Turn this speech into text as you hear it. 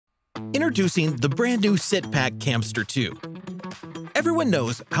Introducing the brand new SitPack Campster 2. Everyone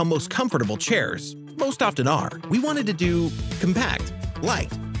knows how most comfortable chairs most often are. We wanted to do compact,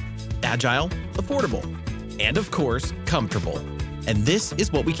 light, agile, affordable, and of course, comfortable. And this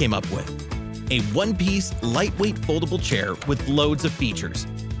is what we came up with. A one-piece, lightweight foldable chair with loads of features,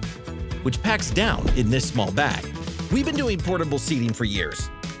 which packs down in this small bag. We've been doing portable seating for years,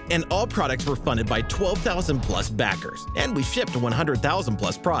 and all products were funded by 12,000 plus backers, and we shipped 100,000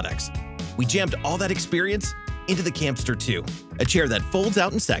 plus products. We jammed all that experience into the Campster 2, a chair that folds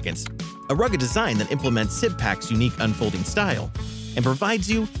out in seconds, a rugged design that implements SitPack's unique unfolding style, and provides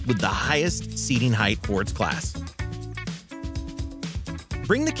you with the highest seating height for its class.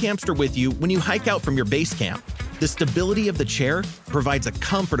 Bring the Campster with you when you hike out from your base camp. The stability of the chair provides a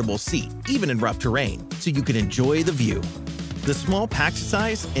comfortable seat, even in rough terrain, so you can enjoy the view. The small pack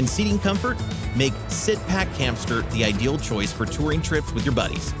size and seating comfort make SitPack Campster the ideal choice for touring trips with your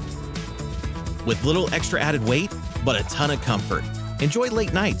buddies. With little extra added weight, but a ton of comfort, enjoy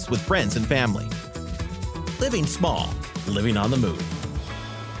late nights with friends and family. Living small, living on the move.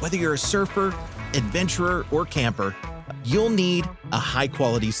 Whether you're a surfer, adventurer, or camper, you'll need a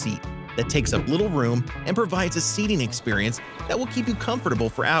high-quality seat that takes up little room and provides a seating experience that will keep you comfortable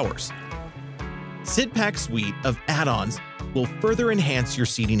for hours. SitPack's suite of add-ons will further enhance your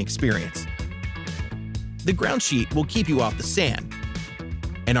seating experience. The ground sheet will keep you off the sand,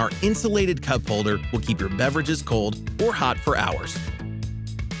 and our insulated cup holder will keep your beverages cold or hot for hours.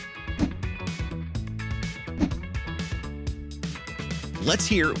 Let's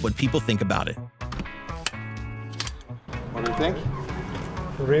hear what people think about it. What do you think?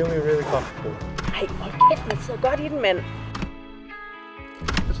 Really, really comfortable. Ej, hold kæft, man sidder godt i den, mand.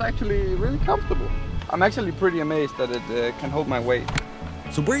 It's actually really comfortable. I'm actually pretty amazed that it can hold my weight.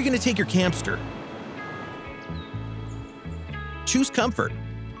 So where are you going to take your Campster? Choose comfort,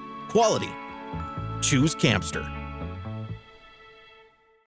 quality. Choose Campster.